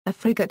A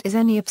frigate is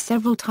any of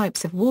several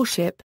types of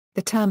warship,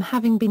 the term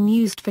having been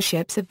used for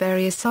ships of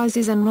various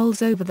sizes and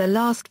roles over the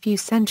last few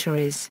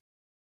centuries.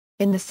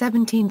 In the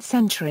 17th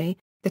century,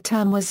 the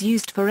term was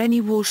used for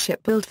any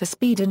warship built for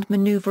speed and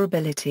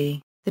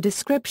maneuverability, the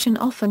description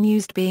often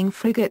used being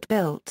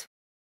frigate-built.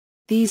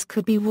 These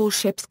could be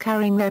warships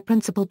carrying their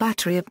principal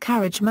battery of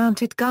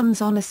carriage-mounted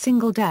guns on a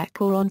single deck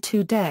or on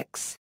two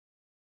decks.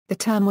 The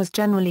term was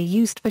generally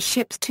used for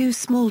ships too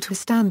small to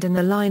stand in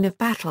the line of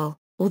battle,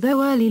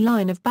 although early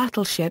line of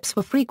battle ships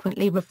were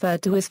frequently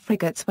referred to as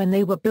frigates when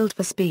they were built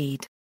for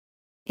speed.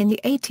 In the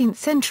 18th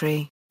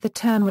century, the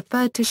term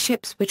referred to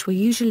ships which were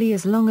usually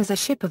as long as a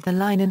ship of the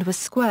line and were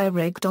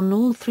square-rigged on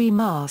all three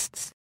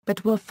masts,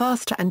 but were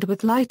faster and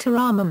with lighter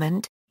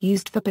armament,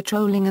 used for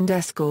patrolling and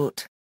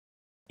escort.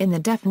 In the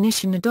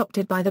definition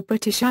adopted by the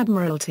British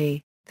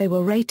Admiralty, they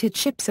were rated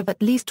ships of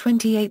at least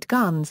 28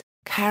 guns,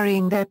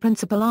 carrying their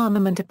principal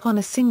armament upon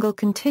a single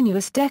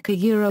continuous deck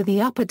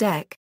the upper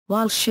deck,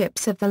 while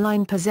ships of the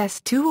line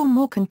possessed two or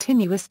more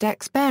continuous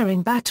decks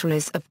bearing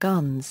batteries of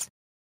guns.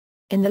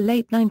 In the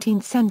late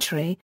 19th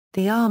century,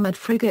 the armoured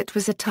frigate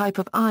was a type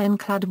of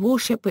ironclad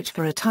warship which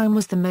for a time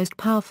was the most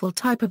powerful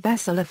type of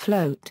vessel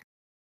afloat.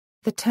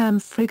 The term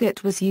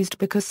frigate was used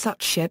because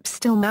such ships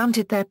still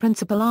mounted their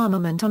principal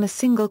armament on a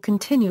single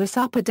continuous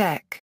upper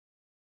deck.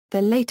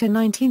 The later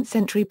 19th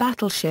century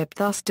battleship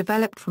thus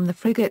developed from the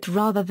frigate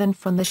rather than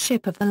from the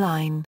ship of the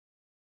line.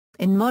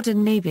 In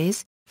modern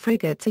navies,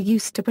 frigates are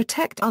used to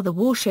protect other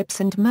warships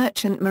and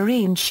merchant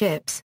marine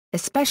ships,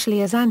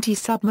 especially as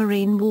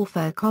anti-submarine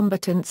warfare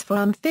combatants for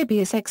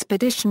amphibious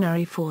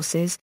expeditionary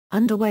forces,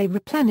 underway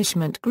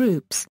replenishment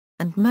groups,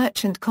 and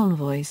merchant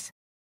convoys.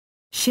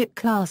 Ship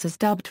classes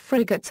dubbed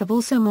frigates have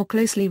also more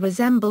closely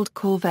resembled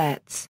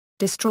corvettes,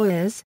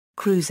 destroyers,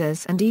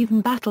 cruisers and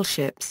even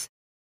battleships.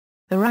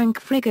 The rank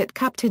frigate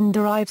captain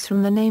derives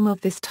from the name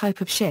of this type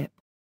of ship.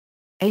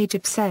 Age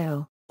of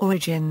sail,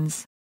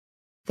 origins.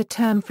 The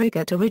term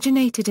frigate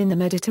originated in the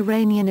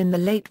Mediterranean in the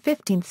late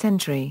 15th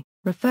century,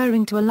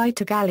 referring to a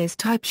lighter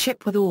galleys-type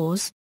ship with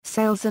oars,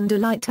 sails and a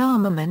light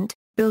armament,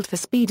 built for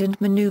speed and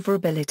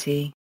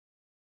maneuverability.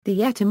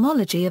 The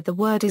etymology of the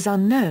word is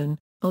unknown,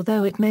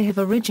 although it may have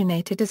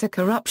originated as a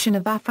corruption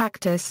of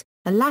aphractus,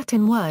 a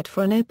Latin word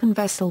for an open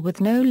vessel with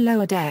no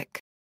lower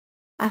deck.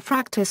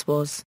 Aphractus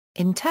was,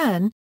 in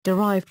turn,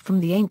 derived from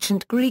the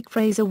ancient Greek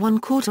phrase a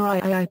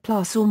 1/4 II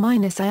plus or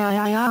minus II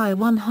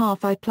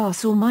 1/2 I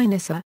plus or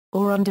minus a,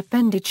 or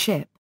undefended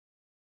ship.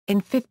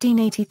 In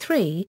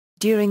 1583,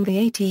 during the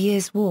 80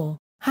 Years' War,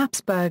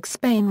 Habsburg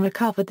Spain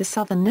recovered the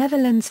southern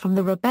Netherlands from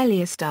the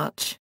rebellious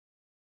Dutch.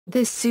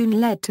 This soon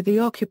led to the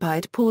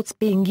occupied ports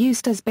being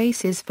used as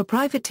bases for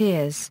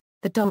privateers,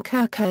 the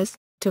Dunkirkers,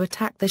 to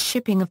attack the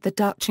shipping of the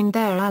Dutch and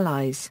their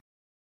allies.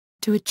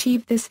 To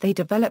achieve this they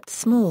developed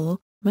small,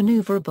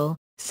 maneuverable,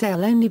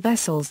 sail-only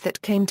vessels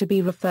that came to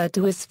be referred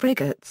to as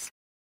frigates.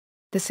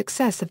 The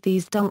success of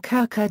these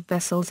Dunkirker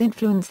vessels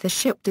influenced the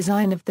ship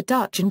design of the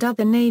Dutch and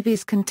other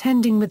navies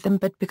contending with them,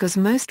 but because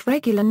most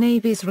regular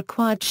navies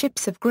required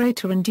ships of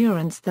greater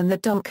endurance than the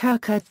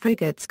Dunkirker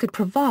frigates could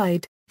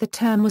provide, the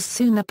term was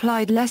soon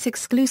applied less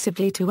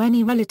exclusively to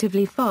any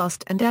relatively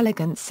fast and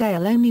elegant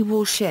sail-only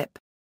warship.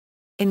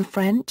 In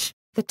French,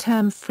 the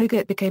term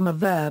frigate became a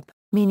verb,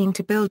 meaning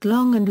to build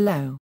long and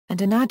low,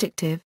 and an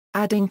adjective,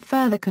 adding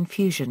further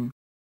confusion.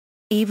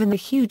 Even the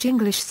huge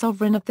English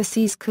sovereign of the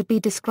seas could be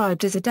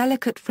described as a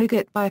delicate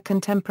frigate by a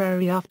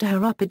contemporary after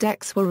her upper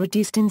decks were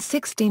reduced in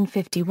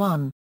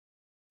 1651.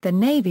 The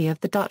navy of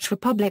the Dutch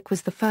Republic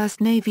was the first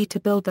navy to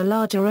build the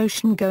larger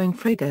ocean-going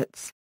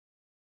frigates.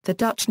 The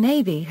Dutch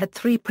navy had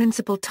three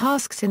principal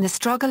tasks in the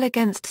struggle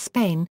against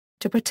Spain: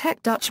 to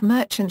protect Dutch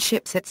merchant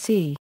ships at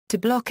sea, to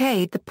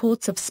blockade the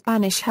ports of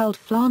Spanish-held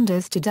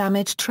Flanders to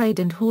damage trade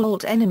and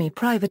halt enemy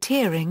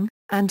privateering,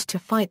 and to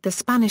fight the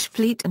Spanish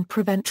fleet and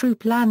prevent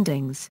troop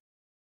landings.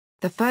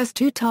 The first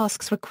two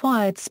tasks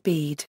required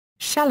speed,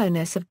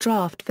 shallowness of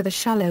draft for the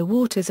shallow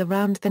waters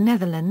around the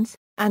Netherlands,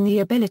 and the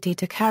ability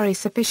to carry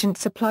sufficient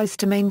supplies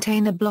to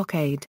maintain a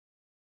blockade.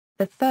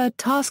 The third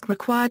task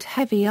required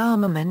heavy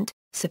armament,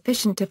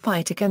 sufficient to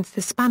fight against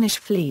the Spanish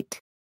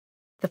fleet.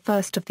 The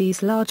first of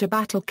these larger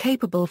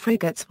battle-capable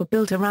frigates were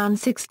built around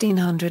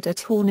 1600 at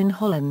Hoorn in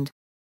Holland.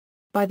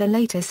 By the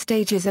later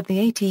stages of the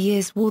 80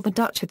 Years' War, the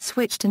Dutch had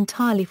switched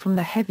entirely from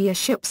the heavier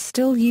ships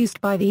still used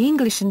by the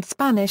English and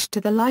Spanish to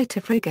the lighter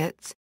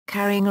frigates,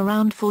 carrying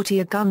around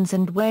 40 guns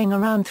and weighing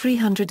around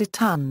 300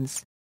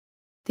 tons.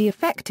 The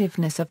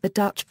effectiveness of the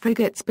Dutch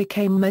frigates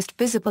became most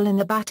visible in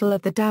the Battle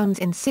of the Downs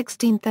in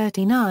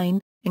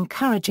 1639,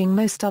 encouraging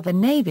most other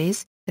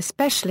navies,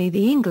 especially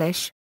the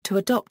English, to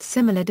adopt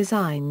similar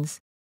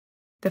designs.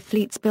 The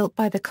fleets built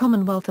by the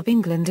Commonwealth of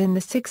England in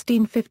the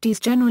 1650s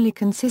generally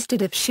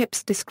consisted of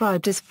ships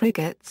described as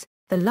frigates,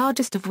 the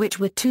largest of which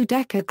were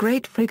two-decker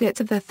great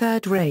frigates of the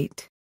third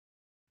rate.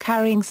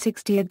 Carrying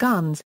 60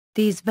 guns,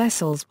 these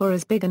vessels were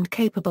as big and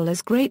capable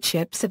as great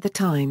ships of the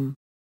time.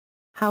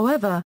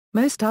 However,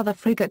 most other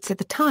frigates at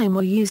the time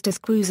were used as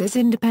cruisers,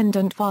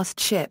 independent fast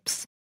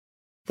ships.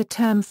 The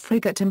term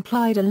frigate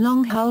implied a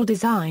long hull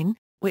design,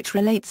 which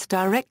relates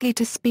directly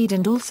to speed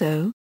and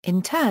also,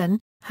 in turn,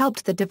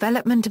 helped the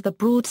development of the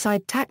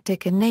broadside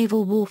tactic in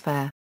naval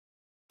warfare.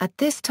 At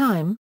this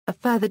time, a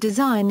further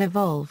design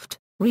evolved,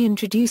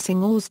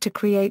 reintroducing oars to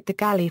create the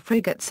galley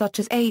frigates such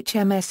as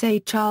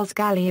HMS Charles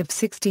Galley of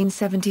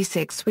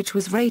 1676, which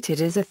was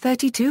rated as a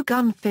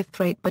 32-gun fifth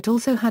rate but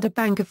also had a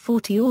bank of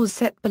 40 oars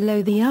set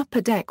below the upper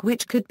deck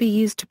which could be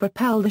used to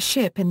propel the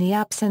ship in the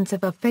absence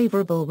of a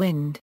favorable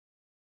wind.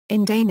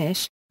 In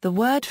Danish, the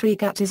word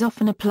frigate is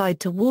often applied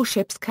to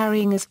warships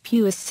carrying as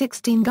few as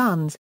 16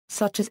 guns,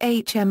 such as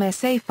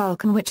HMS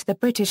Falcon, which the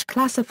British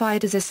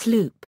classified as a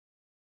sloop.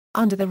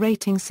 Under the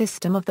rating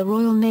system of the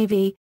Royal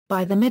Navy,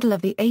 by the middle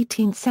of the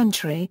 18th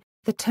century,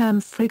 the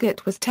term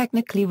frigate was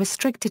technically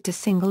restricted to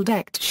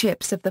single-decked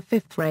ships of the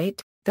fifth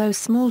rate, though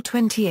small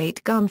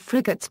 28-gun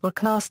frigates were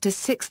classed as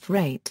sixth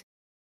rate.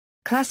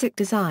 Classic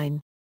design.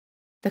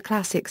 The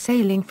classic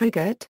sailing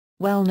frigate,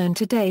 well known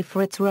today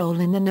for its role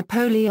in the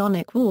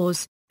Napoleonic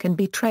Wars, can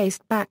be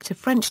traced back to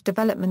French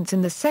developments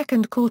in the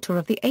second quarter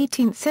of the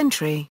 18th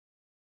century.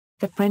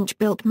 The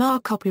French-built Mar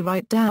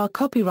copyright d'Ar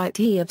copyright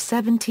E of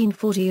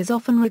 1740 is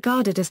often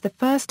regarded as the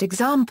first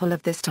example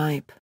of this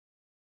type.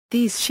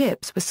 These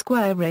ships were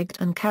square-rigged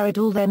and carried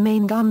all their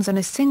main guns on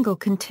a single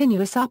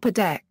continuous upper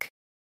deck.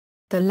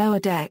 The lower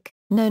deck,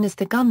 known as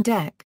the gun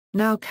deck,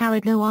 now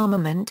carried no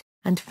armament,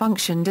 and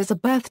functioned as a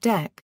berth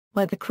deck,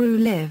 where the crew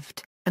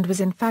lived, and was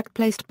in fact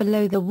placed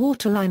below the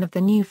waterline of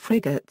the new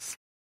frigates.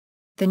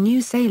 The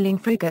new sailing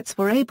frigates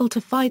were able to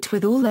fight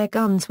with all their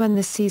guns when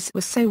the seas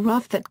were so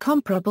rough that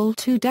comparable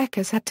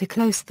two-deckers had to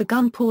close the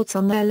gun ports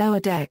on their lower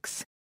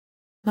decks.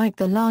 Like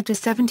the larger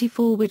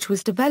 74 which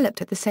was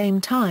developed at the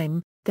same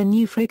time, the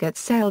new frigates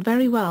sailed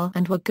very well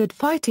and were good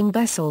fighting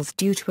vessels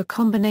due to a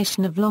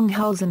combination of long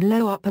hulls and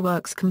low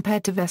upperworks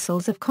compared to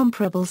vessels of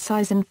comparable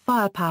size and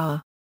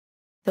firepower.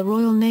 The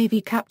Royal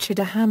Navy captured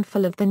a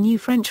handful of the new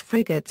French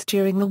frigates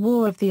during the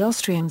War of the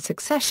Austrian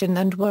Succession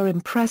and were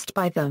impressed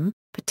by them,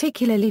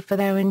 particularly for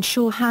their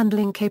inshore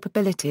handling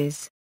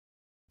capabilities.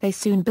 They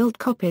soon built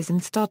copies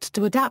and started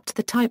to adapt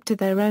the type to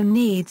their own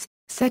needs,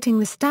 setting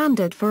the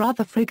standard for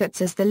other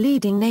frigates as the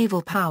leading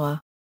naval power.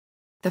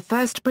 The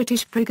first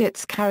British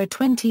frigates carried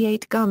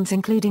 28 guns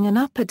including an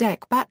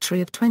upper-deck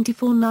battery of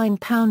 24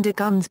 9-pounder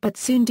guns but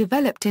soon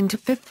developed into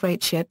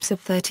fifth-rate ships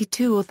of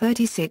 32 or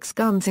 36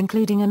 guns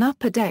including an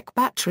upper-deck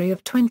battery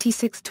of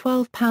 26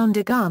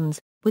 12-pounder guns,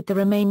 with the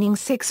remaining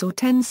 6 or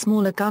 10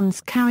 smaller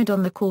guns carried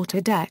on the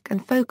quarterdeck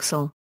and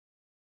forecastle.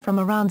 From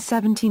around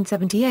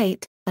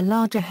 1778, a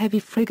larger heavy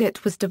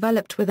frigate was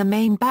developed with a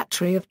main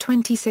battery of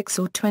 26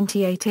 or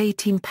 28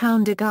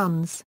 18-pounder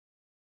guns.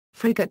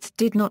 Frigates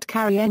did not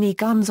carry any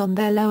guns on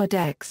their lower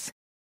decks.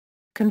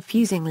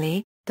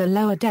 Confusingly, the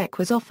lower deck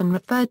was often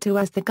referred to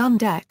as the gun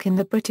deck in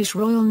the British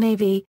Royal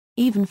Navy,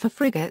 even for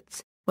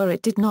frigates, where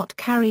it did not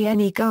carry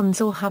any guns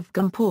or have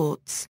gun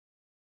ports.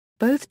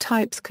 Both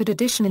types could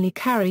additionally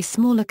carry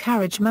smaller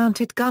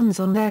carriage-mounted guns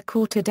on their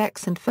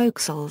quarterdecks and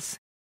forecastles.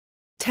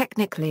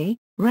 Technically,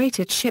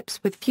 rated ships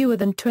with fewer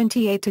than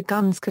 28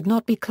 guns could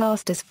not be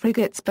classed as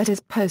frigates but as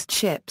post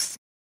ships.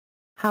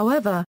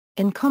 However,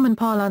 in common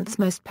parlance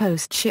most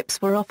post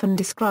ships were often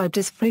described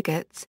as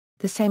frigates,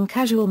 the same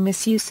casual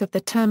misuse of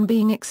the term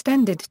being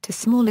extended to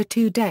smaller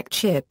two-decked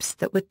ships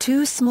that were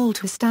too small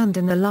to stand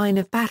in the line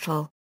of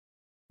battle.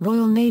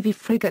 Royal Navy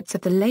frigates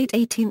of the late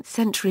 18th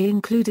century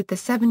included the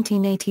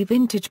 1780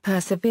 vintage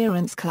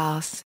Perseverance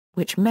class,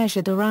 which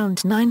measured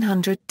around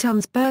 900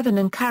 tons burthen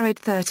and carried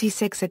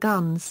 36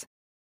 guns.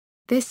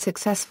 This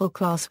successful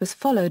class was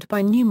followed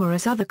by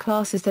numerous other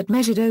classes that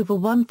measured over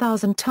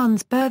 1,000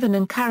 tons burthen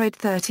and carried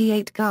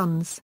 38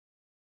 guns.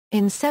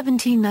 In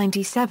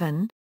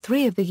 1797,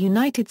 3 of the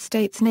United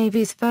States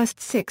Navy's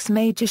first 6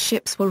 major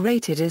ships were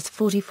rated as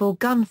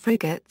 44-gun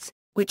frigates,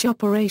 which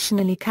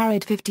operationally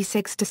carried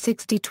 56 to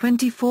 60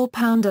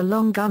 24-pounder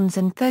long guns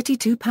and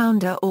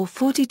 32-pounder or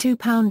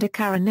 42-pounder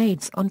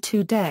carronades on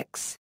 2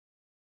 decks.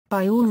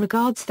 By all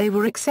regards they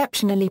were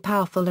exceptionally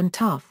powerful and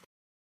tough.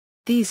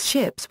 These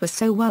ships were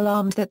so well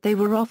armed that they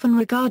were often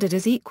regarded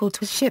as equal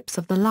to ships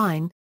of the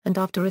line, and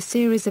after a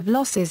series of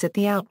losses at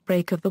the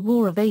outbreak of the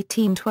War of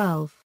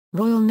 1812,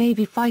 Royal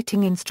Navy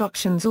fighting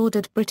instructions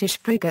ordered British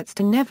frigates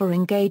to never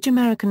engage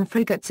American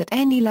frigates at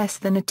any less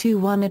than a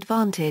 2-1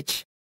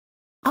 advantage.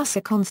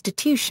 USS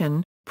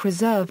Constitution,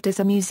 preserved as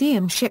a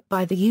museum ship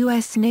by the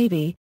U.S.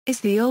 Navy,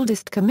 is the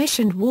oldest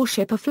commissioned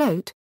warship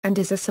afloat, and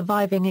is a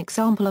surviving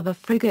example of a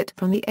frigate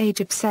from the age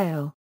of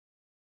sail.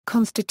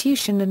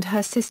 Constitution and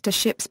her sister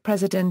ships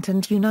President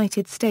and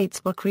United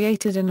States were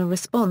created in a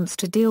response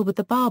to deal with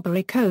the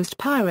Barbary Coast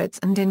pirates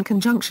and in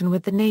conjunction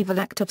with the Naval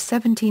Act of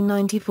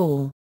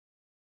 1794.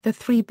 The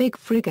 3 big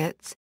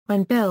frigates,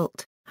 when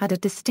built, had a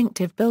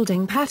distinctive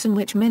building pattern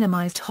which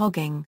minimized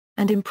hogging,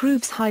 and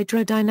improves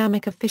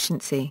hydrodynamic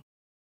efficiency.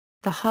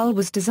 The hull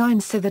was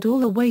designed so that all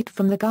the weight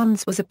from the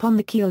guns was upon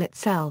the keel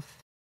itself.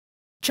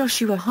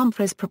 Joshua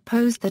Humphreys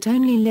proposed that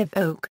only live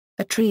oak,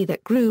 a tree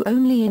that grew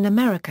only in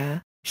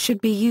America,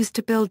 should be used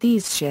to build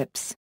these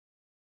ships.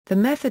 The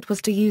method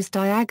was to use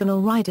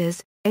diagonal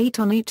riders, 8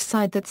 on each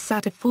side that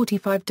sat a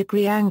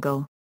 45-degree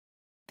angle.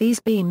 These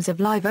beams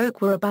of live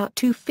oak were about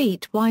 2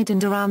 feet wide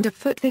and around a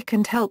foot thick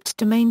and helped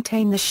to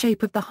maintain the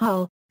shape of the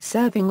hull,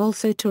 serving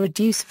also to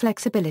reduce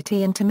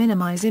flexibility and to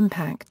minimize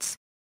impacts.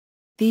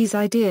 These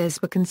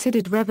ideas were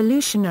considered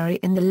revolutionary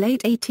in the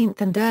late 18th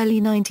and early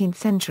 19th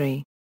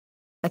century.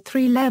 A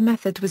 3-layer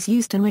method was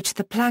used in which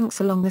the planks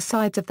along the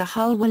sides of the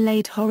hull were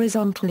laid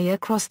horizontally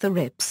across the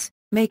ribs,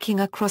 making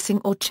a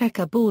crossing or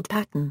checkerboard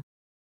pattern.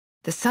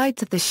 The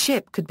sides of the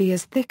ship could be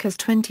as thick as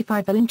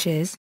 25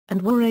 inches,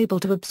 and were able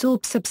to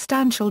absorb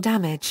substantial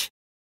damage.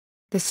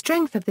 The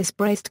strength of this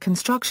braced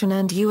construction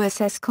earned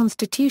USS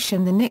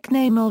Constitution the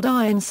nickname Old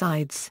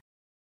Ironsides.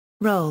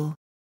 Role: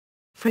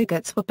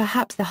 frigates were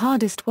perhaps the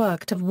hardest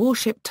worked of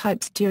warship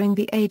types during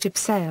the Age of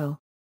Sail.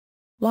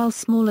 While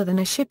smaller than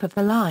a ship of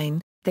the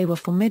line, they were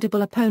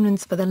formidable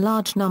opponents for the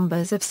large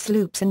numbers of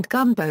sloops and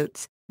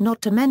gunboats,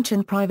 not to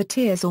mention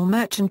privateers or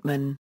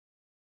merchantmen.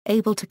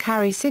 Able to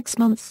carry 6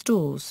 months'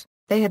 stores,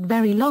 they had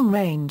very long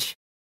range.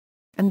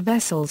 And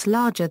vessels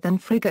larger than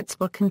frigates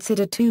were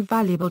considered too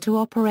valuable to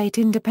operate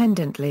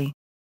independently.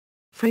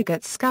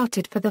 Frigates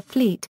scouted for the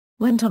fleet,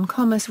 went on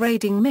commerce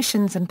raiding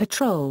missions and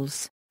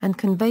patrols, and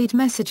conveyed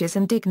messages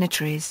and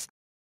dignitaries.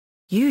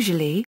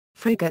 Usually,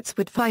 frigates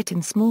would fight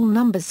in small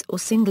numbers or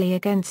singly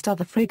against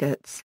other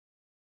frigates.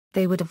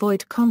 They would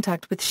avoid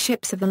contact with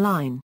ships of the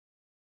line.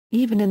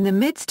 Even in the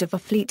midst of a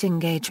fleet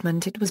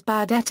engagement, it was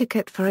bad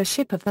etiquette for a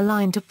ship of the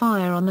line to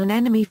fire on an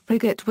enemy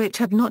frigate which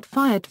had not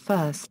fired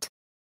first.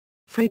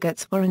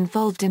 Frigates were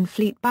involved in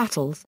fleet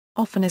battles,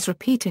 often as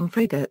repeating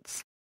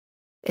frigates.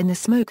 In the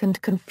smoke and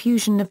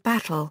confusion of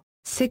battle,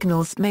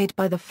 signals made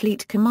by the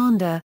fleet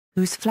commander,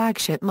 whose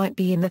flagship might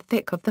be in the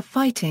thick of the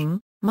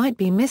fighting, might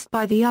be missed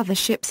by the other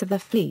ships of the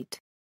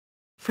fleet.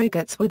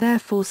 Frigates were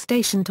therefore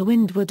stationed to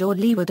windward or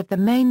leeward of the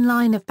main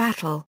line of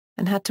battle,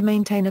 and had to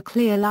maintain a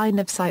clear line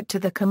of sight to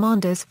the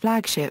commander's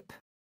flagship.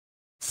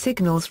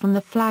 Signals from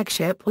the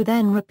flagship were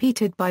then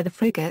repeated by the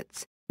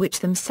frigates, which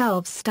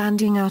themselves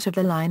standing out of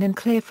the line and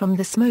clear from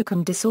the smoke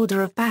and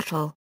disorder of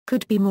battle,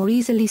 could be more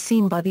easily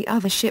seen by the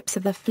other ships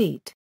of the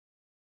fleet.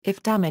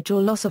 If damage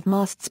or loss of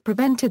masts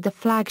prevented the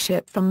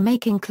flagship from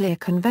making clear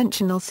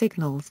conventional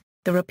signals,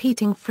 the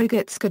repeating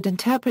frigates could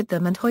interpret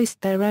them and hoist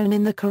their own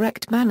in the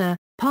correct manner,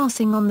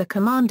 passing on the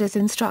commander's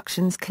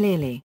instructions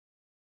clearly.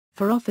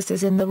 For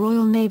officers in the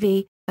Royal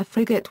Navy, a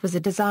frigate was a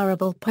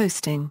desirable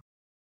posting.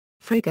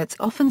 Frigates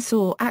often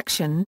saw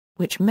action,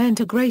 which meant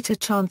a greater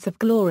chance of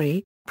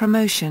glory,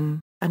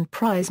 promotion, and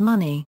prize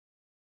money.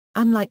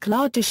 Unlike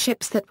larger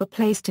ships that were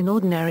placed in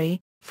ordinary,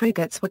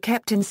 frigates were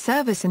kept in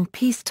service in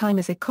peacetime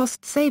as a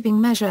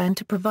cost-saving measure and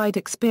to provide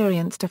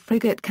experience to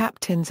frigate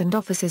captains and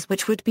officers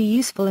which would be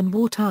useful in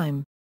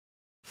wartime.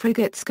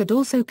 Frigates could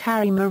also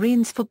carry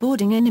marines for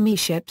boarding enemy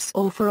ships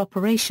or for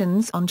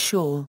operations on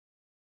shore.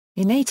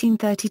 In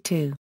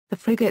 1832, the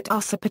frigate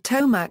Asa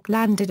Potomac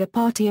landed a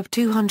party of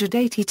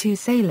 282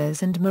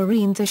 sailors and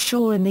marines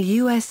ashore in the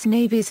U.S.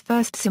 Navy's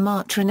first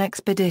Sumatran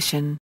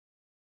expedition.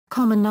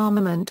 Common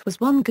armament was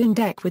one gun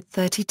deck with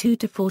 32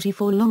 to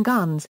 44 long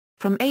guns,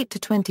 from 8 to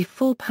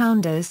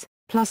 24-pounders,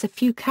 plus a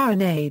few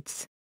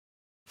carronades.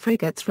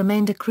 Frigates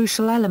remained a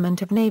crucial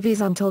element of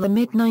navies until the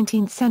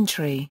mid-19th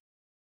century.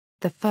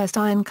 The first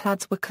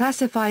ironclads were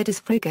classified as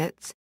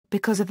frigates,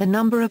 because of the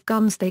number of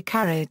guns they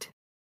carried.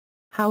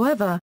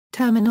 However,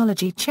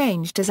 terminology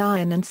changed as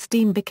iron and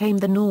steam became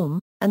the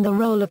norm, and the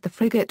role of the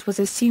frigate was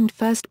assumed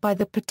first by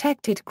the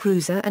protected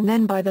cruiser and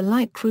then by the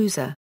light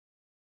cruiser.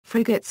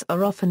 Frigates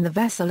are often the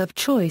vessel of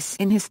choice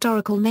in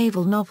historical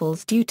naval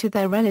novels due to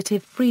their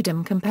relative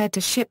freedom compared to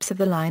ships of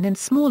the line and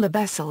smaller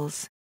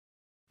vessels.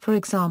 For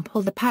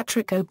example, the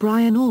Patrick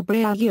O'Brian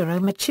Aubrey Euro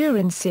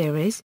Maturin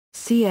series,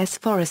 C.S.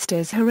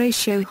 Forester's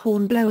Horatio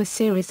Hornblower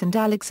series and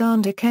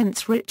Alexander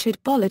Kent's Richard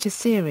Bolliger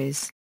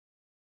series.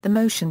 The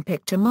motion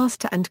picture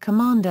Master and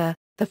Commander,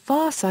 The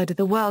Far Side of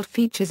the World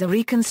features a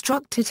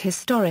reconstructed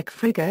historic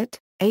frigate,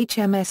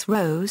 HMS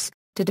Rose,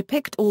 to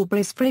depict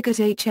Aubrey's frigate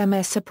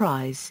HMS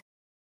Surprise.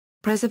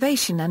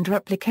 Preservation and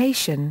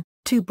replication,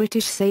 2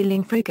 British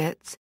sailing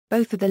frigates,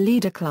 both of the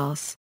leader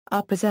class,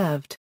 are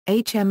preserved,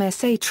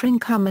 HMS A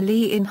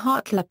Trincomalee in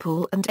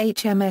Hartlepool and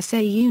HMS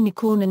A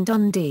Unicorn in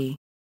Dundee.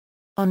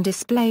 On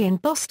display in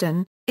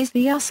Boston, is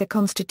the Asa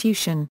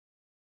Constitution.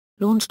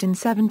 Launched in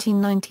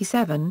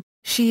 1797,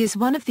 she is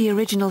one of the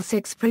original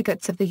 6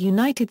 frigates of the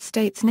United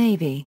States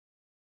Navy.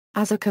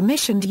 As a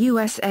commissioned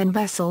USN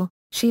vessel,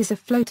 she is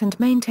afloat and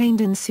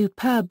maintained in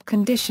superb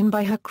condition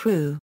by her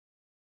crew.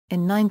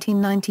 In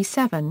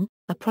 1997,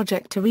 a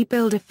project to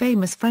rebuild a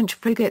famous French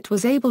frigate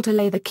was able to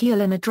lay the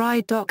keel in a dry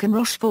dock in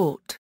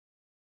Rochefort.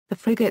 The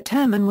frigate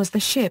Herman was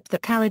the ship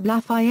that carried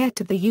Lafayette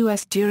to the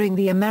U.S. during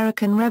the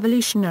American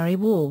Revolutionary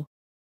War.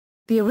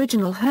 The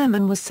original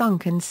Herman was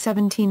sunk in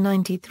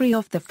 1793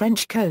 off the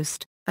French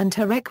coast, and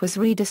her wreck was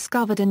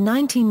rediscovered in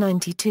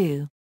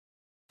 1992.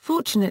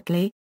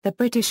 Fortunately, the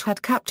British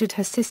had captured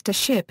her sister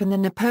ship in the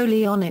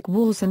Napoleonic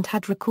Wars and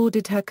had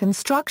recorded her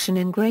construction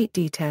in great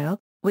detail,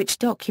 which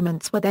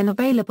documents were then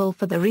available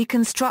for the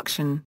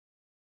reconstruction.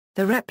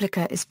 The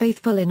replica is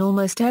faithful in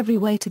almost every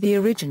way to the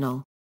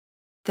original.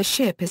 The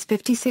ship is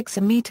 56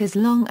 meters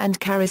long and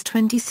carries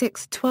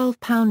 26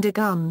 12-pounder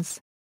guns.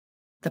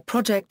 The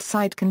project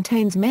site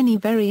contains many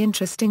very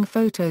interesting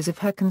photos of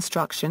her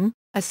construction.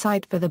 A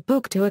site for the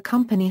book to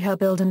accompany her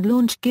build and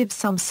launch gives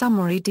some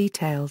summary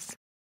details.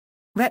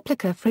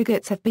 Replica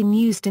frigates have been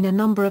used in a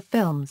number of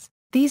films.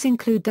 These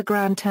include The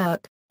Grand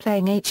Turk,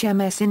 playing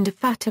HMS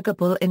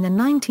Indefatigable in the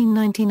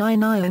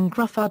 1999 Ian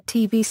Gruffard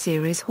TV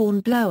series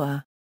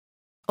Hornblower.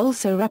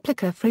 Also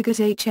replica frigate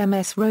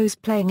HMS Rose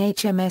playing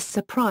HMS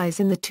Surprise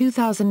in the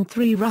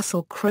 2003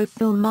 Russell Crowe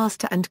film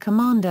Master and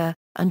Commander,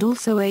 and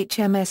also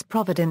HMS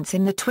Providence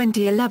in the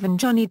 2011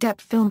 Johnny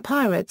Depp film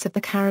Pirates of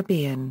the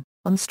Caribbean,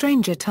 on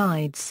Stranger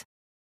Tides.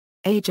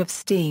 Age of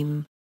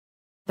Steam.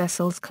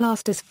 Vessels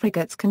classed as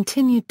frigates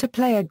continued to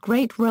play a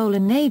great role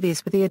in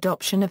navies with the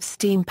adoption of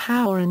steam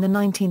power in the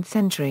 19th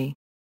century.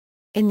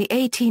 In the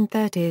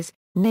 1830s,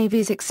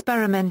 navies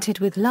experimented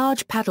with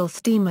large paddle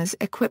steamers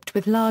equipped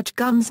with large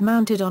guns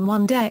mounted on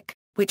one deck,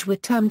 which were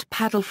termed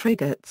paddle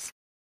frigates.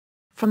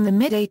 From the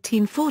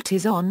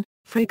mid-1840s on,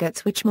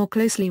 frigates which more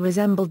closely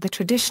resembled the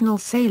traditional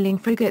sailing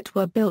frigate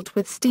were built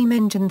with steam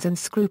engines and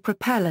screw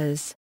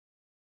propellers.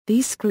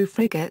 These screw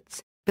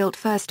frigates, built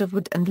first of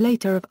wood and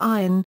later of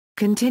iron,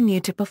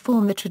 continued to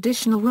perform the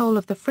traditional role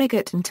of the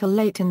frigate until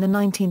late in the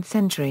 19th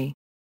century.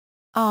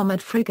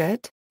 Armored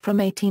frigate. From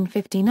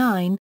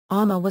 1859,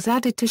 armor was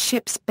added to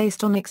ships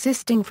based on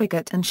existing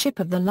frigate and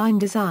ship-of-the-line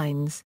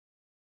designs.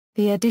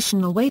 The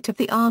additional weight of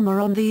the armor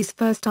on these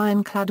first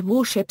ironclad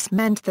warships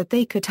meant that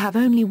they could have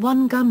only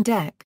one gun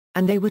deck,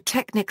 and they were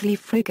technically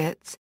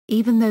frigates,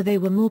 even though they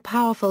were more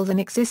powerful than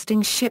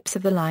existing ships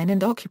of the line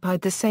and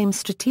occupied the same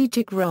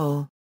strategic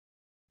role.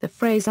 The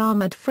phrase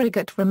armored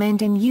frigate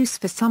remained in use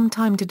for some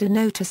time to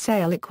denote a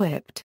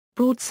sail-equipped,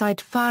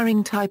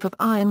 broadside-firing type of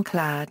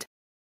ironclad.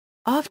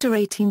 After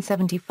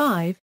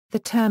 1875, the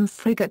term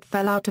frigate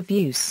fell out of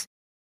use.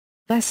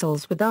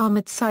 Vessels with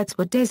armored sides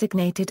were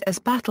designated as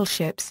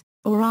battleships,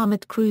 or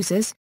armored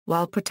cruisers,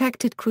 while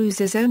protected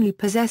cruisers only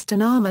possessed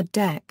an armored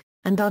deck,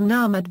 and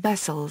unarmored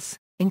vessels,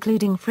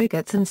 including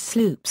frigates and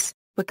sloops,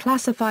 were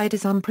classified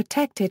as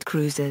unprotected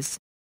cruisers.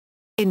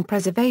 In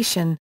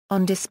preservation,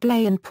 on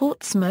display in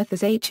Portsmouth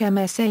as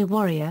HMS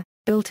Warrior,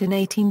 built in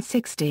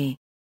 1860.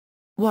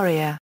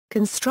 Warrior,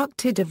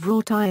 constructed of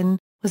wrought iron,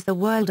 was the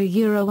World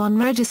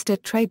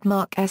unregistered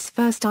trademark's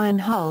first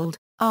iron-hulled,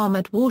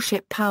 armored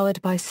warship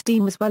powered by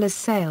steam as well as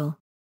sail.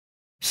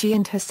 She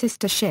and her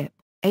sister ship,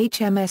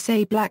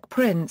 HMS Black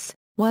Prince,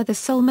 were the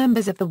sole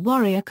members of the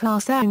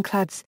Warrior-class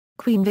ironclads,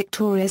 Queen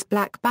Victoria's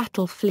Black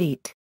Battle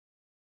Fleet.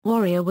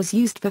 Warrior was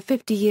used for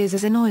 50 years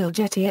as an oil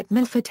jetty at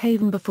Milford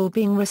Haven before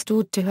being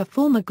restored to her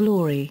former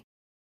glory.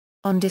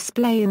 On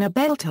display in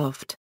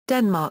Abeltoft,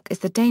 Denmark is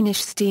the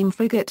Danish steam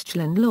frigate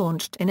Jylland,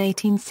 launched in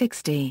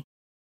 1860.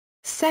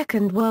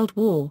 Second World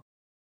War.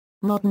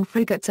 Modern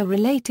frigates are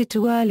related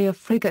to earlier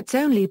frigates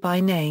only by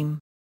name.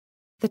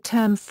 The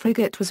term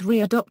frigate was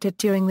readopted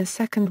during the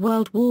Second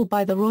World War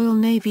by the Royal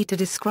Navy to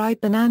describe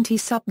an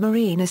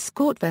anti-submarine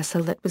escort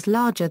vessel that was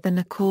larger than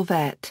a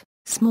corvette,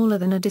 smaller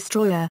than a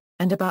destroyer,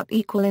 and about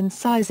equal in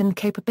size and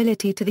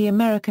capability to the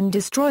American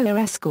destroyer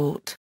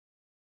escort.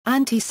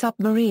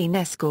 Anti-submarine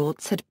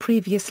escorts had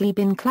previously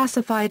been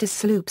classified as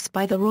sloops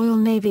by the Royal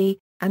Navy,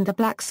 and the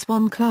Black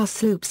Swan-class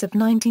sloops of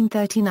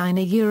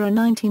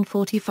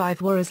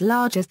 1939–1945 were as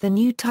large as the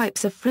new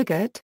types of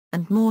frigate,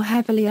 and more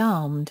heavily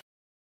armed.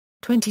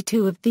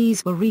 22 of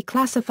these were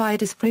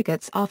reclassified as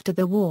frigates after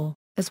the war,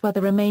 as were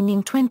the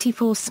remaining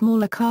 24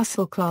 smaller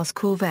Castle-class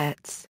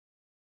corvettes.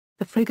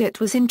 The frigate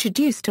was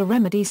introduced to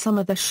remedy some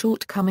of the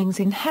shortcomings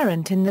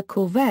inherent in the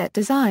corvette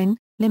design: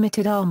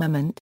 limited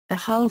armament, a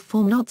hull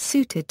form not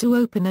suited to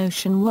open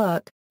ocean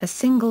work, a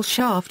single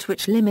shaft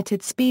which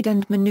limited speed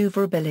and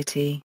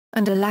maneuverability,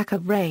 and a lack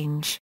of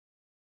range.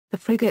 The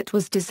frigate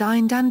was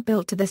designed and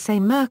built to the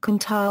same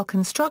mercantile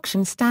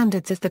construction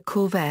standards as the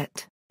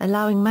corvette,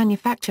 allowing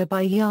manufacture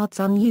by yards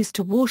unused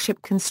to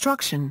warship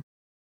construction.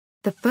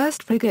 The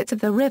first frigates of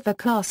the River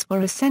class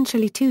were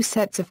essentially two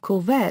sets of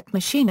corvette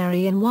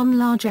machinery in one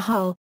larger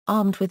hull,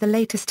 armed with the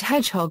latest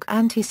Hedgehog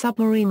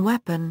anti-submarine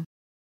weapon.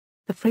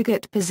 The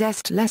frigate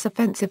possessed less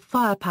offensive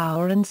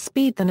firepower and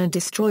speed than a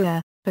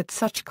destroyer, but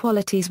such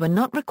qualities were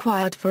not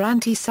required for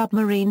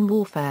anti-submarine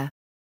warfare.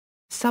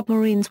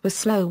 Submarines were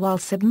slow while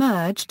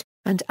submerged,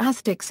 and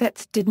Aztec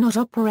sets did not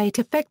operate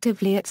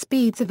effectively at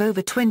speeds of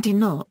over 20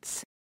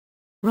 knots.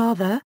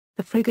 Rather,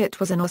 the frigate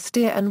was an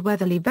austere and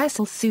weatherly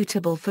vessel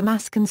suitable for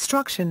mass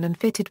construction and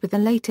fitted with the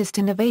latest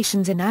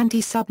innovations in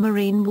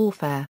anti-submarine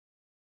warfare.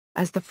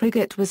 As the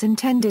frigate was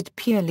intended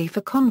purely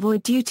for convoy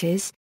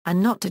duties,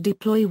 and not to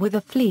deploy with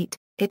a fleet,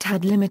 it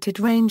had limited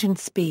range and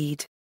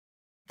speed.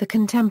 The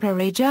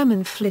contemporary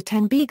German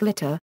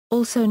Flottenbeglitter,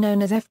 also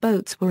known as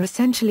F-boats, were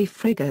essentially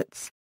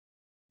frigates.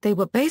 They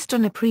were based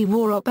on a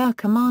pre-war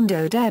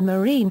Oberkommando der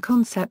Marine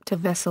concept of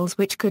vessels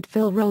which could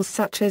fill roles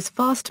such as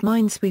fast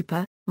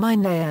minesweeper,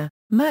 minelayer,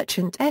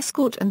 merchant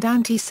escort and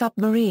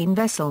anti-submarine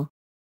vessel.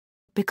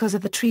 Because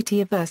of the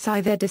Treaty of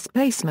Versailles, their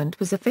displacement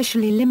was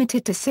officially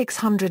limited to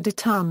 600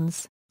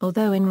 tons,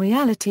 although in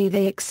reality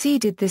they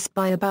exceeded this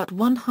by about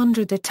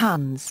 100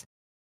 tons.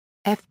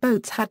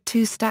 F-boats had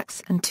 2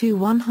 stacks and 2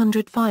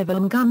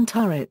 105 gun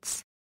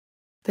turrets.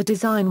 The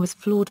design was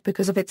flawed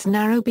because of its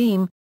narrow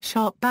beam,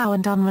 sharp bow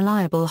and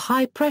unreliable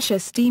high-pressure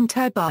steam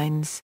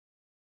turbines.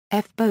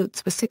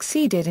 F-boats were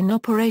succeeded in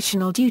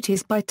operational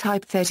duties by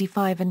Type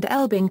 35 and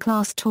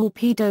Elbing-class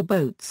torpedo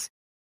boats.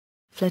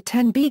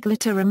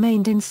 Flottenbegleiter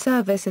remained in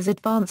service as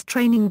advanced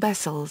training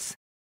vessels.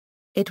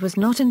 It was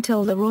not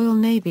until the Royal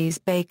Navy's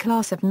Bay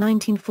class of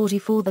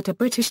 1944 that a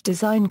British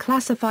design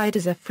classified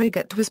as a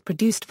frigate was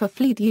produced for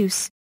fleet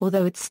use,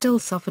 although it still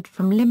suffered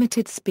from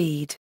limited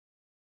speed.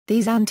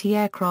 These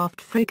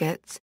anti-aircraft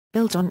frigates,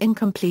 built on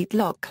incomplete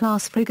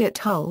Lock-class frigate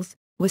hulls,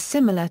 were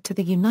similar to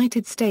the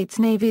United States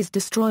Navy's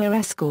destroyer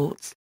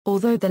escorts,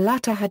 although the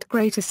latter had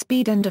greater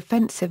speed and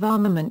offensive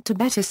armament to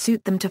better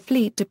suit them to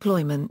fleet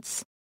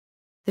deployments.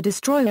 The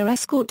destroyer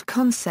escort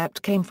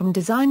concept came from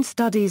design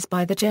studies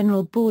by the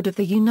General Board of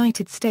the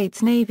United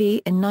States Navy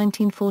in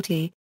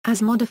 1940,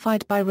 as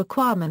modified by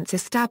requirements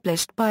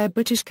established by a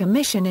British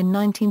commission in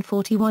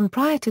 1941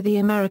 prior to the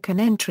American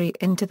entry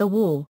into the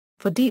war,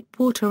 for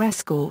deep-water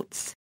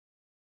escorts.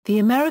 The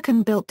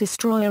American-built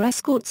destroyer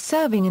escorts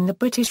serving in the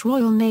British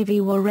Royal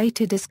Navy were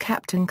rated as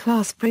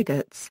Captain-class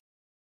frigates.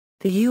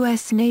 The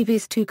U.S.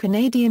 Navy's 2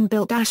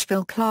 Canadian-built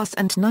Asheville-class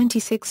and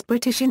 96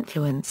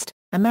 British-influenced,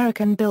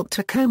 American-built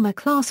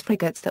Tacoma-class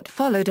frigates that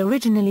followed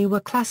originally were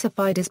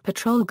classified as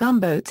patrol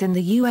gunboats in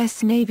the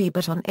U.S. Navy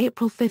but on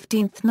April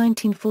 15,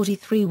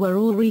 1943 were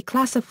all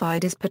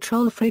reclassified as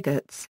patrol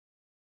frigates.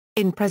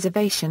 In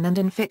preservation and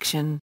in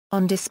fiction,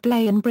 on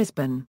display in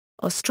Brisbane,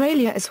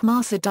 Australia is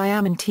Marsa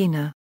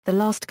Diamantina, the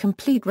last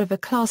complete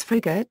River-class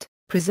frigate,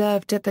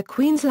 preserved at the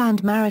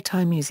Queensland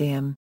Maritime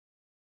Museum.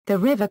 The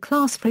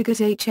River-class frigate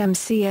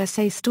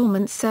HMCSA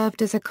Stormont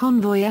served as a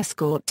convoy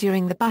escort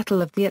during the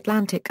Battle of the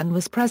Atlantic and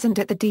was present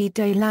at the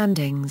D-Day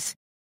landings.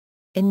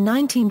 In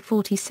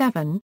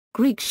 1947,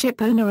 Greek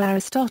ship owner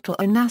Aristotle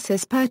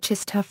Onassis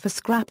purchased her for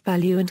scrap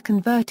value and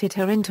converted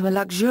her into a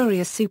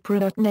luxurious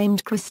superyacht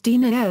named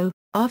Christina O,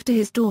 after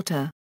his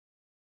daughter.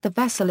 The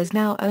vessel is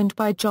now owned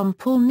by John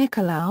Paul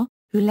Nicolau,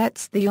 who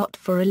lets the yacht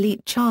for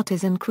elite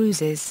charters and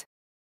cruises.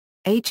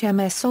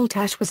 HMS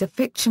Saltash was a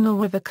fictional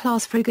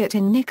River-class frigate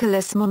in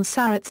Nicholas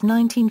Monsarrat's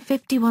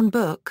 1951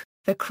 book,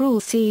 The Cruel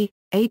Sea.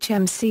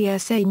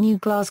 HMCSA New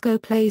Glasgow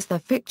plays the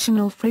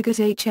fictional frigate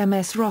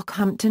HMS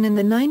Rockhampton in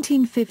the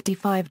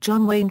 1955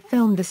 John Wayne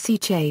film The Sea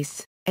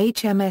Chase.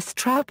 HMS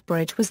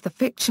Troutbridge was the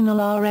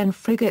fictional RN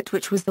frigate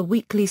which was the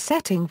weekly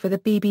setting for the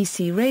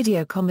BBC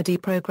radio comedy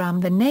programme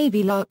The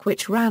Navy Lark,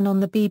 which ran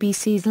on the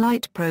BBC's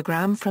Light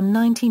programme from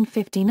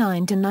 1959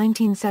 to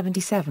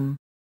 1977.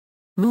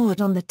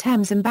 Moored on the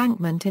Thames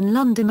Embankment in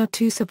London are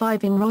 2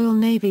 surviving Royal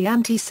Navy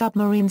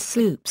anti-submarine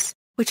sloops,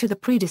 which are the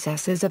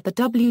predecessors of the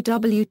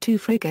WW2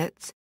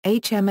 frigates.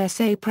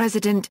 HMSA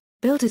President,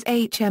 built as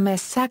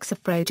HMS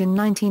Saxifrage in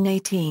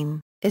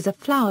 1918, is a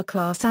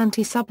Flower-class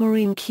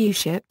anti-submarine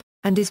Q-ship,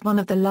 and is one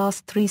of the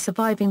last 3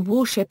 surviving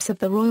warships of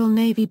the Royal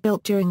Navy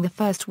built during the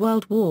First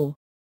World War.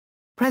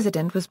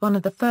 President was one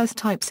of the first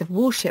types of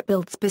warship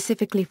built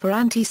specifically for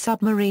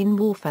anti-submarine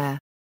warfare.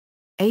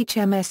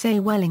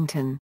 HMSA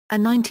Wellington, a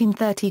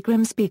 1930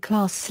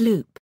 Grimsby-class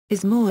sloop,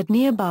 is moored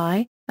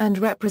nearby, and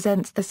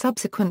represents the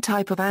subsequent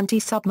type of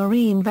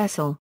anti-submarine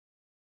vessel.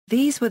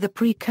 These were the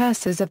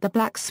precursors of the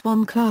Black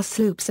Swan-class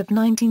sloops of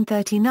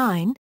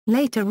 1939,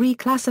 later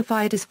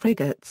reclassified as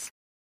frigates.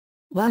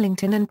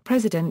 Wellington and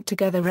President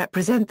together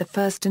represent the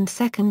first and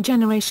second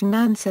generation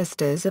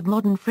ancestors of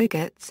modern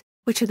frigates,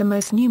 which are the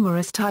most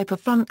numerous type of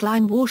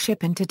frontline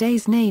warship in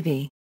today's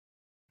Navy.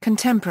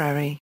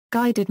 Contemporary,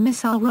 guided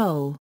missile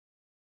role.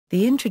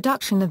 The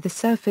introduction of the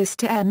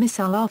surface-to-air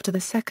missile after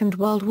the Second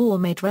World War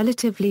made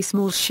relatively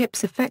small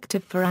ships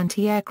effective for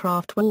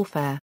anti-aircraft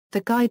warfare,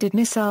 the guided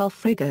missile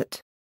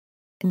frigate.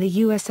 In the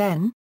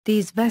USN,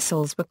 these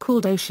vessels were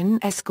called ocean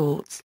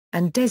escorts,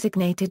 and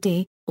designated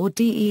D, or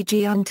DEG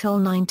until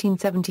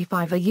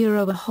 1975, a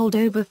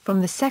holdover from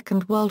the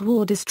Second World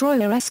War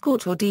destroyer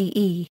escort or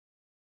DE.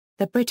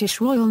 The British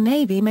Royal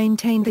Navy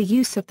maintained the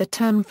use of the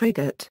term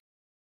frigate.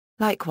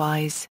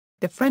 Likewise,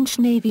 the French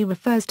Navy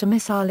refers to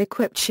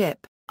missile-equipped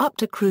ship, up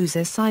to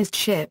cruiser-sized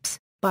ships,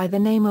 by the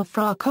name of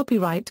FRA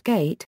copyright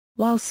gate,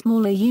 while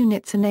smaller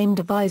units are named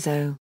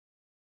aviso.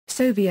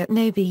 Soviet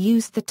Navy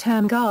used the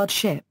term guard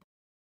ship.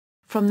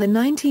 From the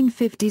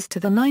 1950s to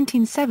the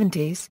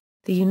 1970s,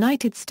 the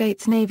United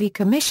States Navy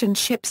commissioned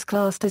ships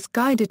classed as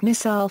guided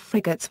missile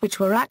frigates which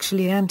were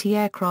actually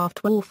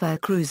anti-aircraft warfare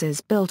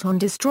cruisers built on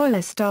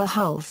destroyer-style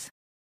hulls.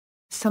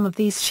 Some of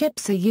these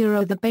ships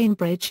are the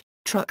Bainbridge,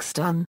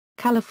 Truxtun,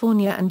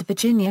 California and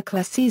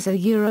Virginia-class Caesar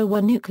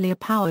were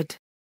nuclear-powered.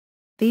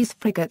 These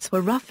frigates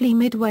were roughly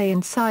midway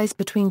in size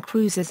between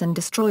cruisers and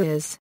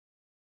destroyers.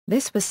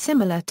 This was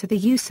similar to the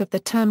use of the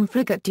term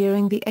frigate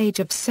during the Age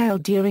of Sail,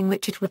 during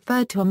which it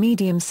referred to a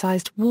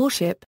medium-sized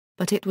warship,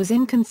 but it was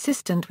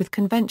inconsistent with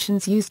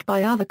conventions used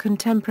by other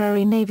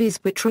contemporary navies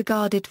which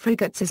regarded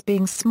frigates as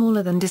being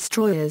smaller than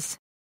destroyers.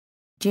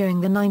 During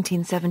the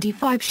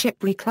 1975 ship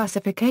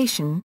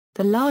reclassification,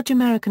 The large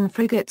American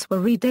frigates were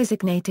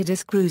redesignated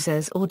as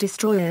cruisers or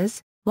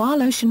destroyers,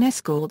 while ocean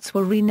escorts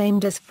were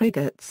renamed as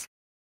frigates.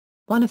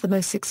 One of the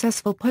most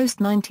successful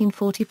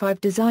post-1945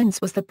 designs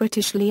was the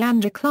British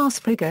Leander-class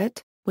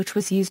frigate, which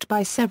was used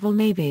by several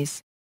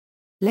navies.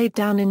 Laid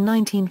down in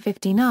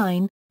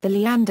 1959, the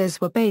Leanders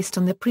were based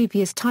on the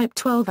previous Type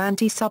 12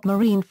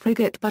 anti-submarine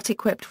frigate but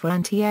equipped for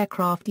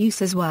anti-aircraft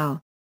use as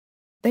well.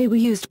 They were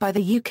used by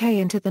the UK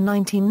into the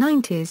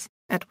 1990s,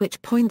 at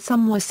which point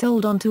some were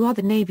sold on to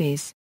other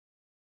navies.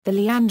 The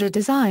Leander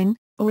design,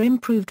 or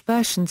improved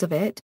versions of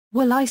it,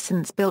 were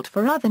license-built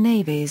for other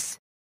navies.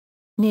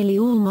 Nearly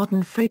all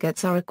modern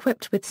frigates are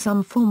equipped with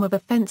some form of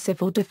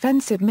offensive or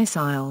defensive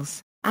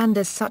missiles, and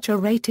as such are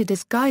rated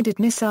as guided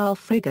missile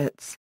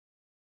frigates.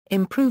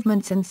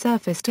 Improvements in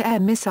surface-to-air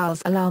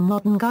missiles allow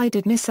modern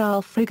guided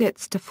missile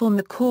frigates to form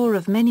the core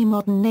of many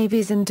modern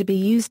navies and to be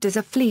used as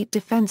a fleet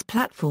defense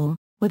platform,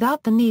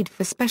 without the need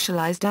for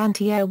specialized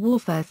anti-air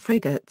warfare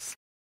frigates.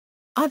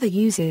 Other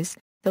uses: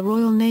 the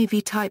Royal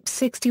Navy Type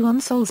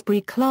 61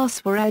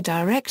 Salisbury-class were air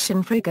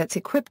direction frigates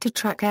equipped to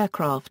track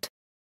aircraft.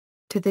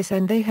 To this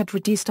end they had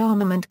reduced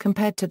armament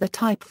compared to the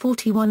Type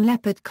 41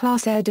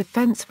 Leopard-class air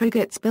defense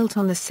frigates built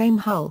on the same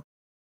hull.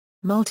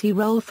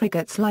 Multi-role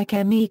frigates like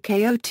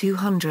MEKO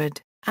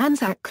 200,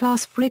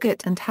 Anzac-class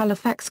frigate and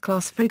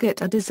Halifax-class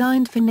frigate are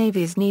designed for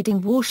navies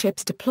needing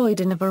warships deployed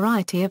in a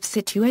variety of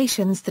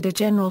situations that a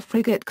general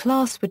frigate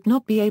class would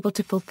not be able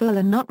to fulfill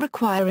and not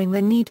requiring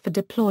the need for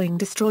deploying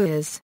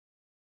destroyers.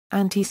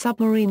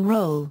 Anti-submarine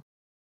role.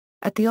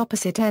 At the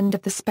opposite end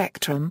of the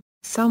spectrum,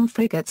 some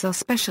frigates are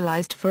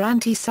specialized for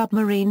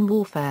anti-submarine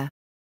warfare.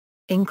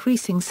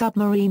 Increasing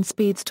submarine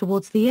speeds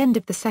towards the end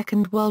of the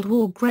Second World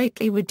War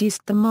greatly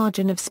reduced the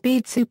margin of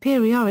speed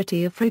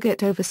superiority of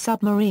frigate over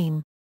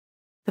submarine.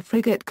 The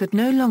frigate could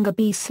no longer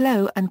be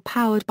slow and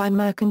powered by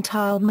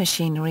mercantile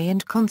machinery,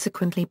 and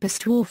consequently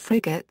post-war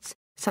frigates,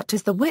 such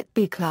as the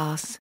Whitby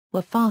class,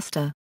 were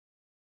faster.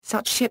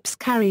 Such ships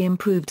carry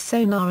improved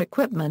sonar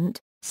equipment,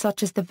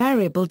 such as the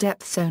variable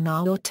depth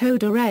sonar or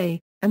towed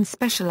array, and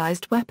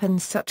specialized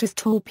weapons such as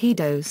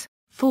torpedoes,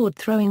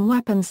 forward-throwing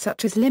weapons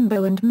such as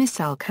limbo and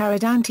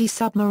missile-carried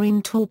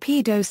anti-submarine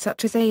torpedoes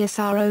such as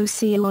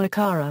ASROC or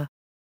Akara.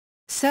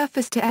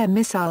 Surface-to-air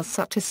missiles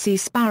such as Sea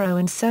Sparrow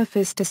and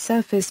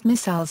surface-to-surface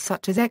missiles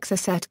such as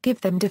Exocet give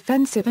them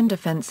defensive and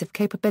offensive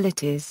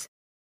capabilities.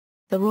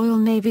 The Royal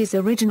Navy's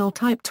original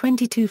Type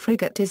 22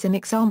 frigate is an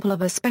example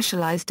of a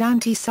specialized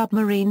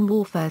anti-submarine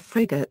warfare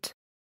frigate.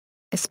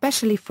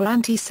 Especially for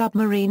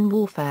anti-submarine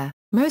warfare,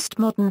 most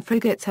modern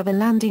frigates have a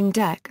landing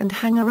deck and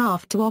hangar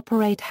aft to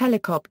operate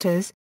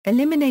helicopters,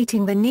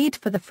 eliminating the need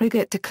for the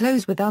frigate to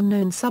close with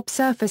unknown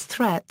subsurface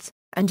threats,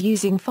 and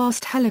using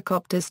fast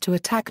helicopters to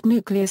attack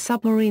nuclear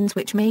submarines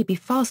which may be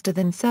faster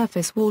than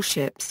surface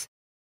warships.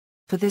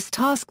 For this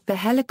task the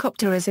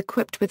helicopter is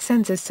equipped with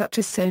sensors such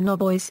as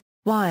sonobuoys,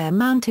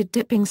 wire-mounted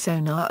dipping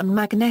sonar and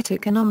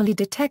magnetic anomaly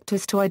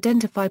detectors to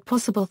identify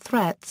possible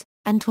threats,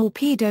 and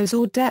torpedoes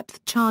or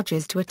depth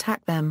charges to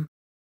attack them.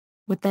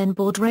 With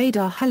then-board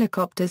radar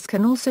helicopters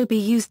can also be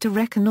used to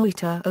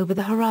reconnoiter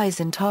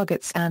over-the-horizon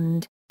targets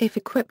and, if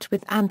equipped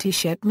with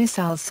anti-ship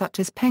missiles such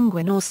as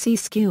Penguin or Sea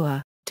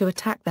Skua, to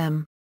attack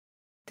them.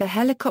 The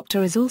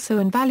helicopter is also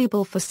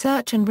invaluable for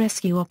search and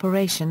rescue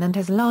operation and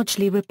has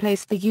largely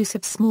replaced the use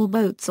of small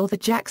boats or the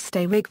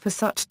jackstay rig for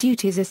such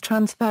duties as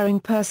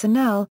transferring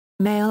personnel,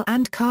 mail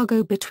and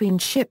cargo between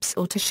ships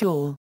or to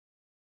shore.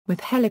 With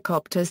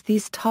helicopters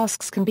these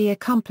tasks can be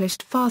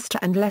accomplished faster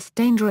and less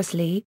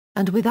dangerously,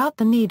 and without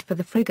the need for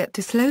the frigate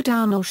to slow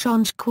down or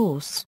change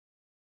course.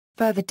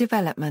 Further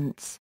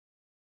developments.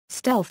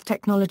 Stealth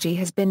technology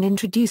has been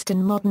introduced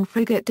in modern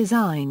frigate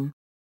design.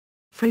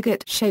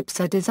 Frigate shapes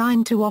are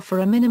designed to offer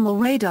a minimal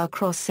radar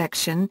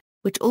cross-section,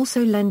 which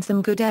also lends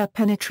them good air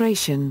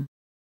penetration.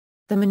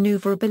 The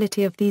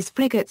maneuverability of these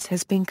frigates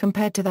has been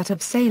compared to that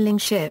of sailing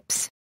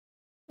ships.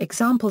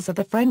 Examples are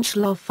the French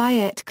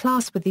Lafayette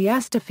class with the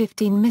Aster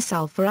 15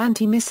 missile for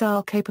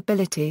anti-missile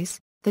capabilities,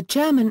 the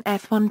German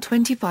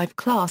F-125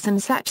 class and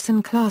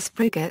Sachsen class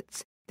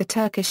frigates, the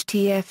Turkish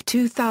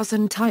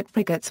TF-2000 type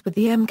frigates with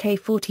the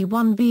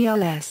Mk-41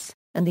 BLS,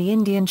 and the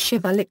Indian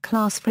Shivalik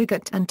class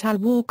frigate and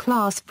Talwar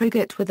class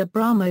frigate with a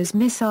BrahMos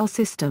missile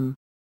system.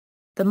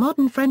 The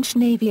modern French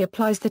Navy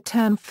applies the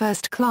term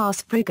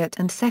first-class frigate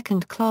and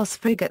second-class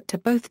frigate to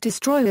both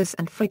destroyers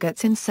and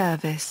frigates in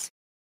service.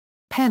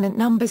 Pennant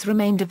numbers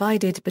remain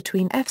divided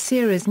between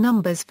F-series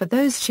numbers for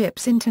those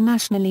ships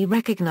internationally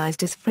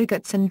recognized as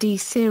frigates and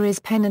D-series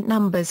pennant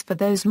numbers for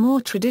those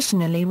more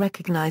traditionally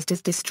recognized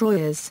as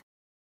destroyers.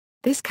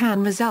 This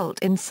can result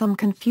in some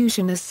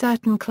confusion as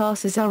certain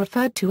classes are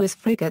referred to as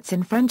frigates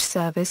in French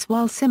service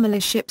while similar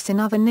ships in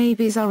other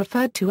navies are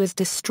referred to as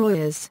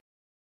destroyers.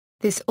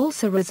 This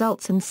also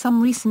results in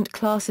some recent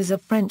classes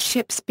of French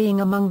ships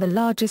being among the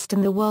largest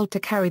in the world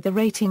to carry the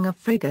rating of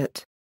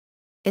frigate.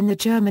 In the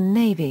German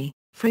Navy,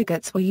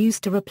 frigates were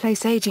used to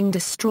replace aging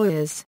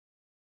destroyers.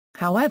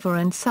 However,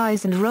 in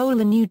size and role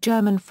the new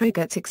German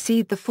frigates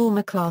exceed the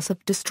former class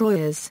of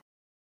destroyers.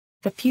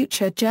 The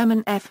future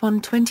German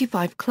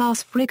F-125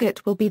 class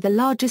frigate will be the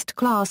largest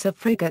class of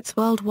frigates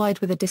worldwide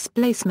with a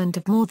displacement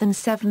of more than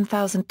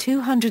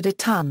 7,200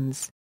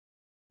 tons.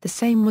 The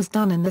same was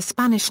done in the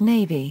Spanish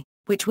Navy,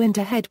 which went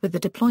ahead with the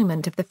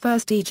deployment of the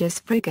first Aegis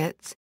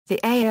frigates,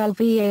 the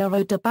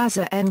Alvaro de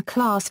Bazán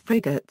class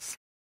frigates.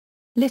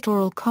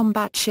 Littoral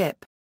combat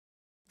ship.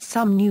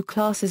 Some new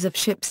classes of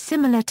ships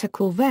similar to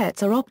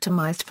corvettes are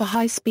optimized for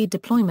high-speed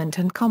deployment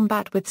and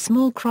combat with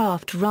small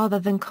craft rather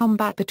than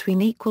combat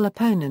between equal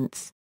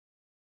opponents.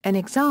 An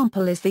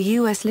example is the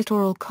U.S.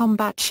 Littoral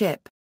Combat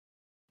Ship.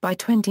 By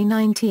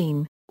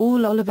 2019,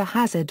 all Oliver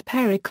Hazard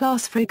Perry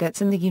class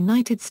frigates in the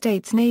United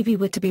States Navy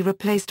were to be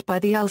replaced by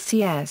the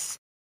LCS.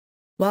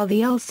 While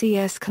the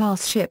LCS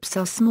class ships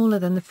are smaller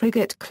than the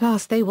frigate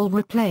class they will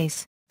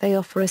replace, they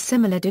offer a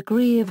similar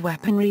degree of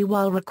weaponry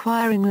while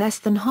requiring less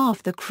than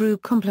half the crew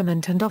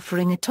complement and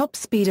offering a top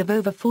speed of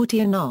over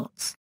 40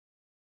 knots.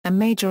 A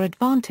major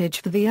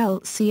advantage for the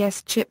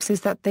LCS ships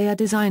is that they are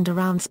designed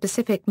around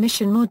specific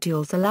mission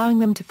modules, allowing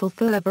them to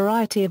fulfill a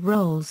variety of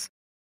roles.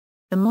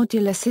 The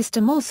modular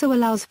system also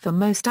allows for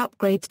most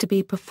upgrades to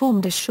be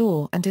performed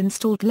ashore and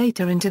installed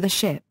later into the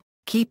ship,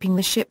 keeping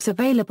the ships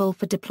available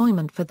for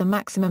deployment for the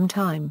maximum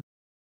time.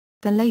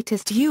 The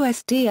latest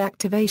U.S.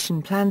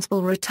 deactivation plans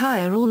will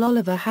retire all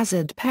Oliver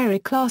Hazard Perry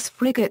class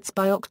frigates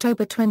by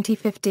October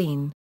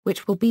 2015,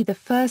 which will be the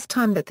first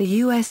time that the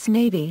U.S.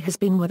 Navy has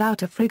been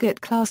without a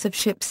frigate class of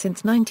ship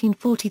since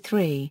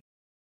 1943.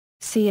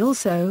 See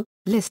also,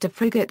 List of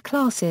frigate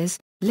classes,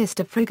 List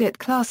of frigate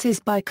classes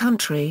by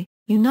country,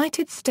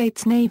 United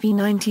States Navy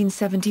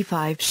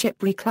 1975 ship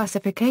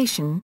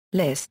reclassification,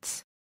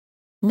 lists.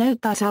 Note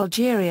that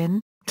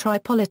Algerian,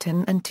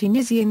 Tripolitan and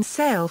Tunisian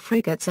sail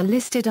frigates are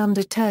listed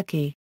under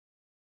Turkey.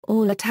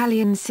 All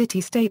Italian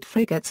city-state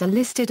frigates are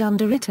listed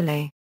under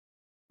Italy.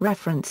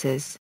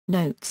 References,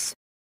 notes.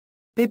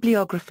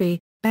 Bibliography,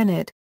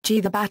 Bennett, G.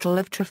 The Battle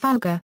of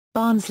Trafalgar,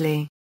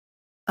 Barnsley.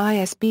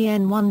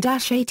 ISBN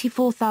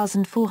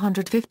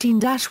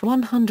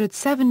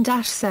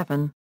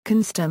 1-84415-107-7,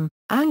 Constam,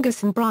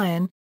 Angus and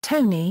Bryan,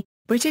 Tony,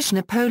 British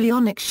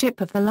Napoleonic Ship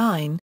of the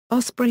Line,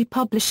 Osprey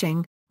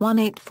Publishing,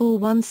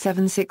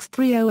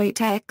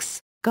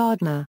 184176308X,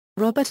 Gardner,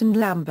 Robert and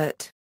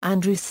Lambert,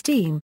 Andrew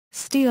Steam,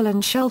 Steel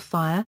and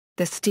Shellfire,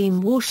 The Steam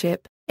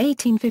Warship,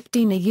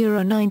 1815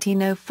 Euro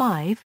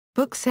 1905,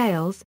 Book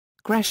Sales,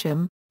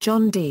 Gresham,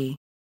 John D.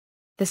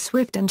 The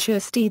Swift and Sure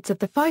Steeds of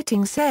the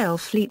Fighting Sail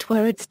Fleet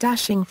Were Its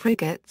Dashing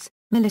Frigates,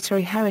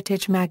 Military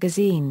Heritage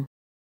Magazine.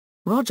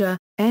 Roger,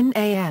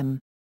 N.A.M.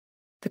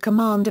 The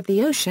Command of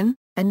the Ocean,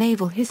 A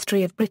Naval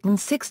History of Britain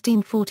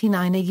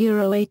 1649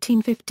 Euro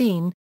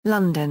 1815,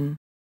 London.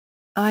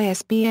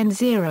 ISBN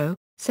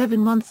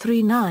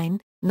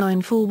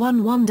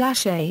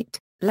 0-7139-9411-8,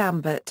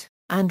 Lambert,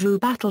 Andrew.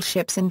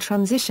 Battleships in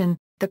Transition,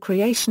 The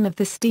Creation of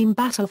the Steam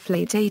Battle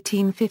Fleet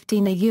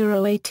 1815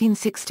 Euro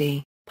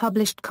 1860,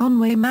 published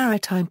Conway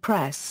Maritime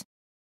Press.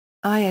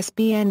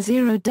 ISBN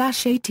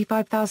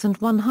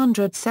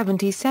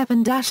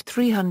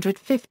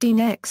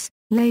 0-85177-315-X,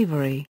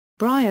 Lavery,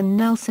 Brian.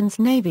 Nelson's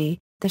Navy,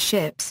 The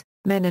Ships,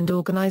 Men and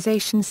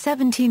Organization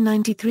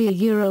 1793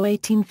 Euro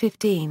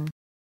 1815.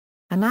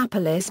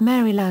 Annapolis,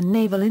 Maryland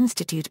Naval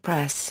Institute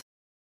Press.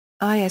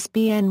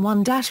 ISBN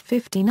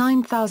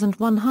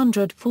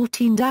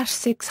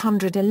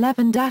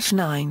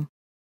 1-59114-611-9.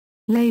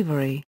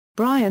 Lavery,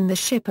 Brian. The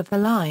Ship of the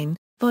Line,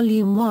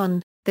 Volume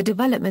 1, The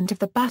Development of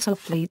the Battle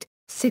Fleet,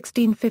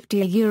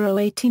 1650 Euro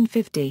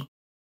 1850.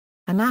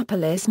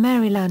 Annapolis,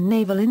 Maryland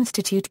Naval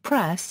Institute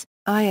Press,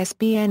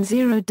 ISBN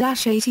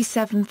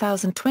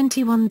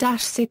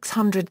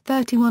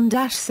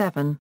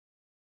 0-87021-631-7.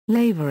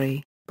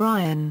 Lavery,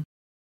 Brian.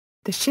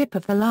 The Ship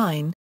of the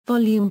Line,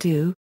 Volume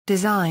 2,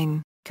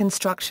 Design,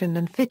 Construction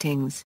and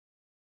Fittings.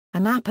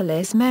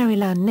 Annapolis,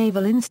 Maryland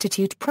Naval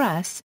Institute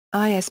Press,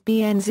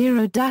 ISBN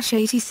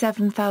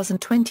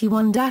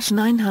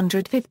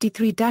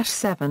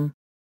 0-87021-953-7.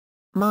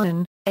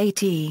 Mahon,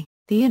 A.T.,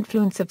 The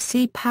Influence of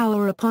Sea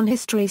Power Upon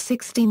History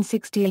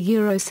 1660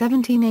 Euro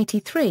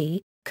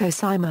 1783,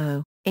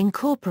 Cosimo,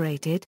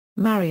 Incorporated,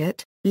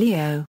 Marriott,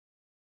 Leo.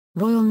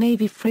 Royal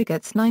Navy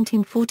Frigates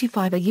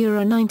 1945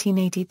 Euro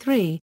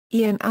 1983,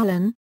 Ian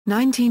Allen,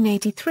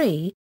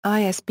 1983,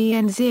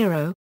 ISBN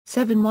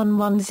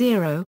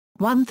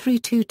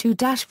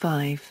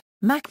 0-7110-1322-5,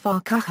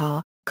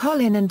 MacFarquhar,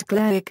 Colin and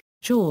Gleig,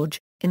 George,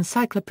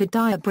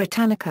 Encyclopædia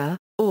Britannica,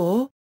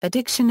 or, A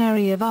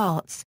Dictionary of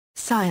Arts,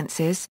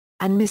 Sciences,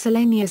 and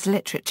Miscellaneous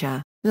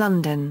Literature,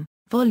 London,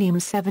 Volume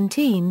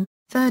 17,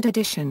 3rd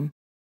edition.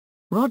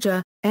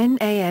 Roger,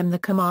 N.A.M. The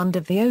Command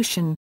of the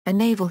Ocean, A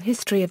Naval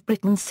History of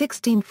Britain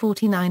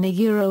 1649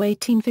 Euro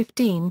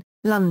 1815,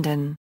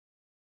 London.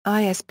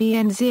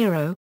 ISBN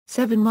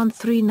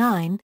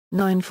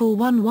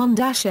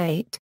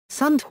 0-7139-9411-8,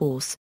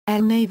 Sundhorse,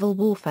 L. Naval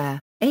Warfare,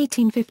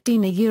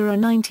 1815 Euro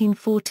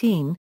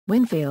 1914,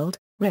 Winfield,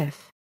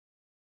 Riff.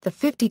 The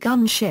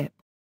 50-Gun Ship.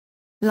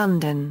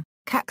 London,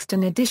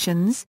 Caxton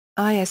Editions,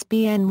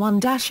 ISBN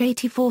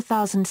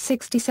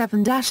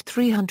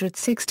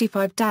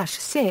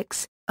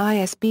 1-84067-365-6,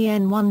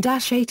 ISBN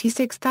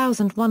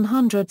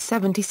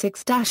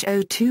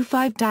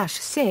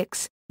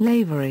 1-86176-025-6,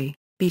 Lavery,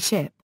 B.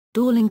 Ship,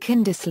 Dorling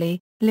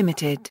Kindersley,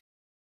 Limited.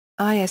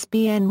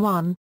 ISBN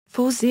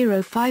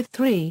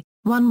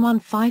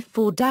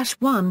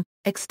 1-4053-1154-1,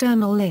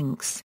 external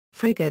links,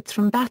 frigates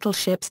from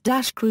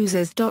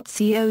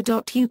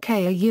battleships-cruisers.co.uk.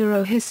 A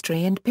Euro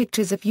history and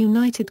pictures of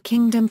United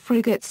Kingdom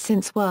frigates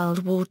since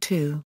World War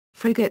II,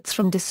 frigates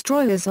from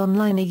destroyers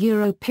online. A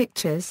Euro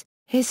pictures,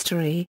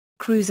 history,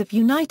 cruise of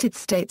United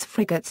States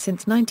frigates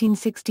since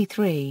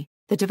 1963,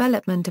 the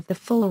development of the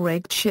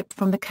full-rigged ship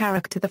from the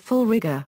carrack to the full rigger.